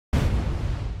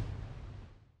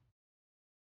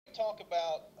talk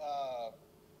about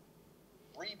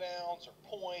rebounds or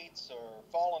points or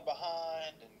falling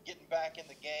behind and getting back in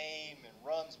the game and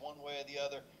runs one way or the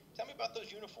other. Tell me about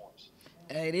those uniforms.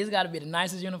 Hey, these got to be the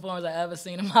nicest uniforms I ever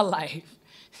seen in my life.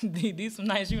 These some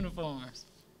nice uniforms.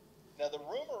 Now, the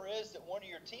rumor is that one of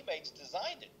your teammates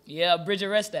designed it. Yeah, Bridget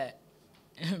Restat,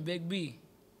 Big B.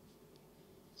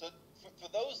 So, for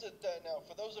those that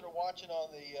for those that are watching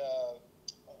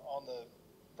on the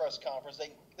press conference, they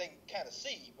can kind of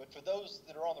see. But for those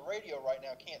that are on the radio right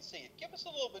now, can't see it. Give us a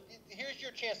little bit. Here's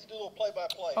your chance to do a little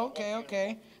play-by-play. Okay,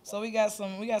 okay. So we got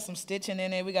some stitching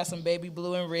in it. We got some baby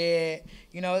blue and red.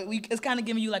 You know, it's kind of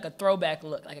giving you like a throwback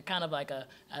look, like a kind of like a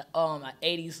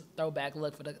 80s throwback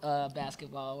look for the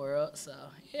basketball world. So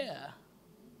yeah.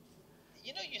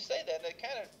 You know, you say that, and it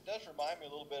kind of does remind me a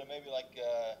little bit of maybe like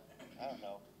I don't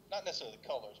know, not necessarily the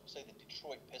colors, but say the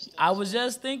Detroit Pistons. I was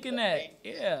just thinking that.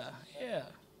 Yeah, yeah,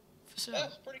 for sure.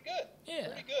 That's pretty good. Yeah.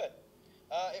 Pretty good.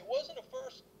 It wasn't a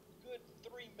first good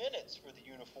 3 minutes for the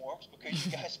uniforms because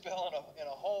you guys fell in a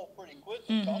hole pretty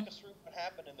quickly. Talk us through what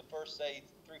happened in the first, say,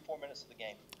 3-4 minutes of the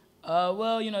game.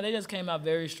 Well, you know, they just came out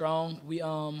very strong. We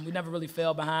never really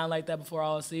fell behind like that before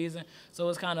all season, so it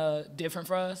was kind of different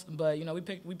for us. But you know, we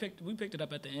picked it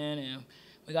up at the end, and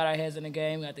we got our heads in the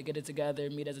game. We had to get it together,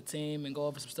 meet as a team, and go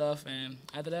over some stuff. And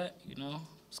after that, you know,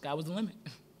 sky was the limit.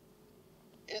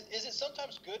 Is it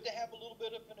sometimes good to have a little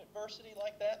bit of an adversity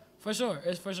like that? For sure.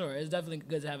 It's definitely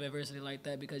good to have adversity like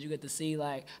that because you get to see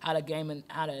like how the game and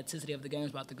how the intensity of the game is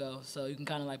about to go. So you can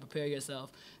kind of like prepare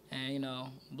yourself. And you know,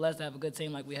 blessed to have a good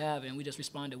team like we have, and we just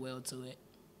responded well to it.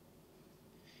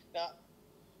 Now,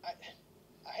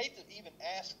 I hate to even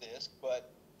ask this,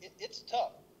 but it's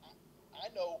tough. I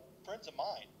know friends of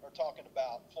mine are talking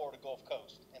about Florida Gulf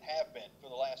Coast and have been for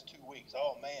the last 2 weeks.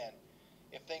 Oh man,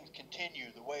 if things continue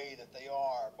the way that they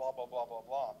are, blah blah blah blah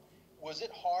blah. Was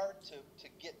it hard to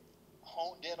get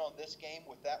honed in on this game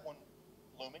with that one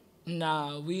looming?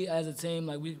 Nah, we as a team,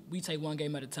 like we take one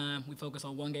game at a time. We focus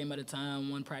on one game at a time,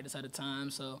 one practice at a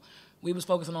time. So we was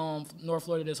focusing on North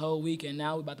Florida this whole week, and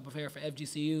now we're about to prepare for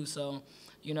FGCU. So,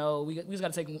 you know, we just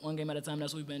got to take one game at a time.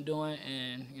 That's what we've been doing,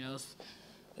 and you know,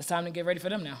 it's time to get ready for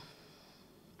them now.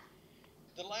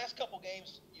 The last couple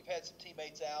games, you've had some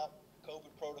teammates out,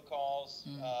 COVID protocols,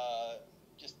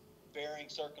 just varying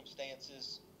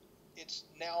circumstances. It's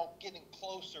now getting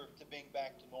closer to being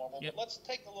back to normal. Yep. But let's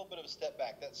take a little bit of a step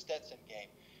back. That Stetson game,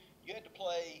 you had to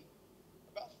play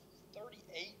about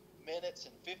 38 minutes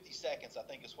and 50 seconds, I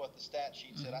think is what the stat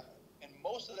sheet said. And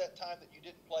most of that time that you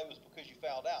didn't play was because you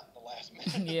fouled out in the last minute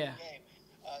of the game.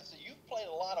 So you've played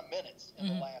a lot of minutes in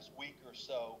the last week or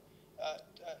so.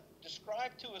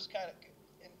 Describe to us kind of,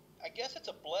 and I guess it's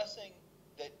a blessing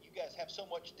that you guys have so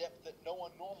much depth that no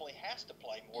one normally has to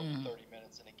play more than 30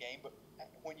 minutes in a game. But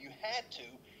when you had to,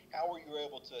 how were you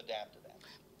able to adapt to that?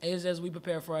 It's just we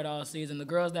prepared for it all season. The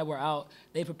girls that were out,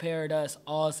 they prepared us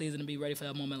all season to be ready for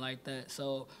that moment like that.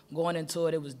 So going into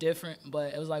it, it was different,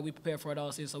 but it was like we prepared for it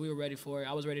all season, so we were ready for it.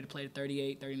 I was ready to play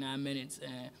 38, 39 minutes,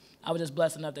 and I was just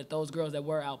blessed enough that those girls that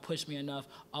were out pushed me enough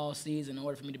all season in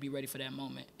order for me to be ready for that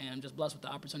moment. And I'm just blessed with the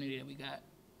opportunity that we got.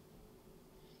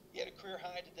 You had a career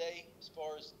high today as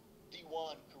far as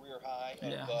D1 career high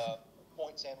of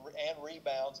points and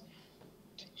rebounds.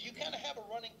 Do you kind of have a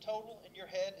running total in your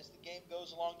head as the game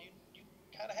goes along? Do you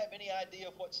kind of have any idea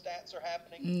of what stats are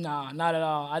happening? Nah, not at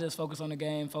all. I just focus on the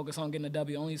game, focus on getting a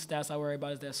W. Only stats I worry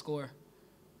about is that score.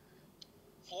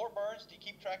 Floor burns? Do you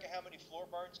keep track of how many floor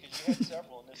burns? Because you had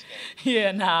several in this game.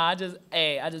 Yeah, nah, I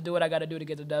just do what I got to do to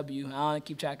get the W. I don't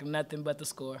keep track of nothing but the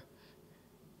score.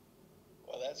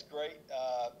 Well, that's great.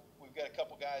 We've got a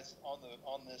couple guys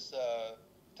on this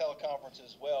teleconference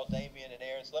as well, Damian and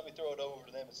Aaron. So let me throw it over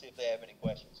to them and see if they have any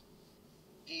questions.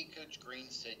 Coach Green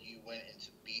said you went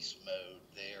into beast mode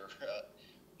there.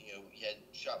 You had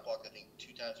shot blocked, I think,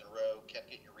 2 times in a row, kept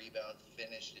getting your rebound,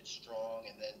 finished it strong,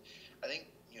 and then I think,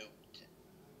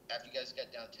 after you guys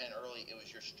got down 10 early, it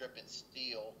was your strip and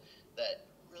steal that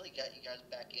really got you guys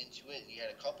back into it. You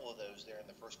had a couple of those there in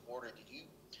the first quarter. Did you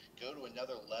go to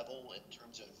another level in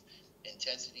terms of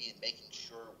intensity and making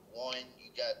sure, one,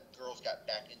 girls got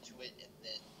back into it, and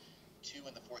then 2,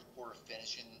 in the fourth quarter,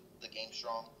 finishing the game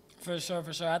strong? For sure.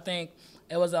 I think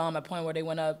it was a point where they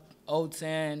went up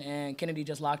 0-10, and Kennedy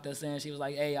just locked us in. She was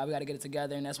like, hey, we got to get it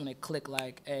together, and that's when it clicked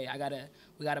like, hey,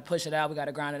 we got to push it out. We got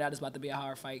to grind it out. It's about to be a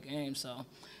hard fight game. So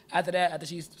after that, after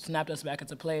she snapped us back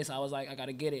into place, I was like, I got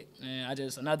to get it. And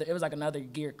it was like another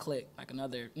gear click, like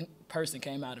another person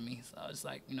came out of me. So I was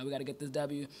like, we got to get this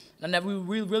W. And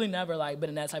we really never like been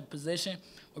in that type of position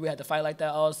where we had to fight like that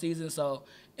all season. So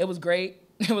it was great.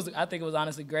 I think it was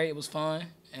honestly great. It was fun.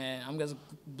 And I'm just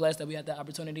blessed that we had that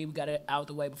opportunity. We got it out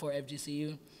the way before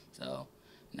FGCU. So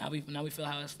now we feel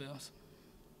how it feels.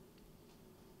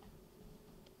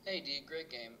 Hey, D, great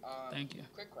game. Thank you.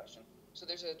 Quick question. So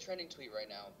there's a trending tweet right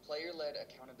now. Player-led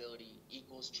accountability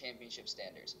equals championship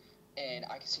standards. And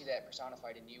I can see that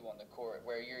personified in you on the court,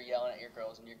 where you're yelling at your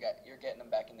girls and you're getting them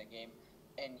back in the game,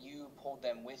 and you pulled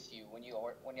them with you when y'all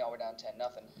were down 10-0.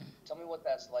 Tell me what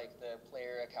that's like, the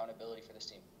player accountability for this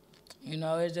team. You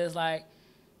know, it's just like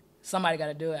somebody got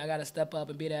to do it. I got to step up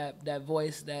and be that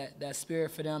voice, that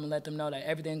spirit for them, and let them know that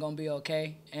everything's going to be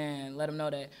okay, and let them know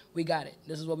that we got it.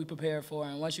 This is what we prepared for.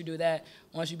 And once you do that,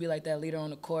 once you be like that leader on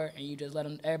the court and you just let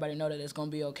everybody know that it's going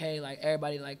to be okay, like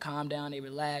everybody like calm down, they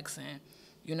relax, and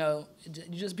you know,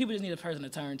 people just need a person to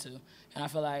turn to. And I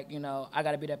feel like, you know, I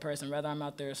got to be that person, whether I'm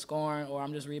out there scoring or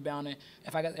I'm just rebounding.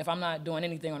 If I'm not doing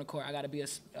anything on the court, I got to be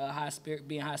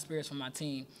being high spirits for my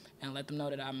team and let them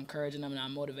know that I'm encouraging them and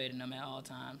I'm motivating them at all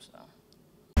times. So.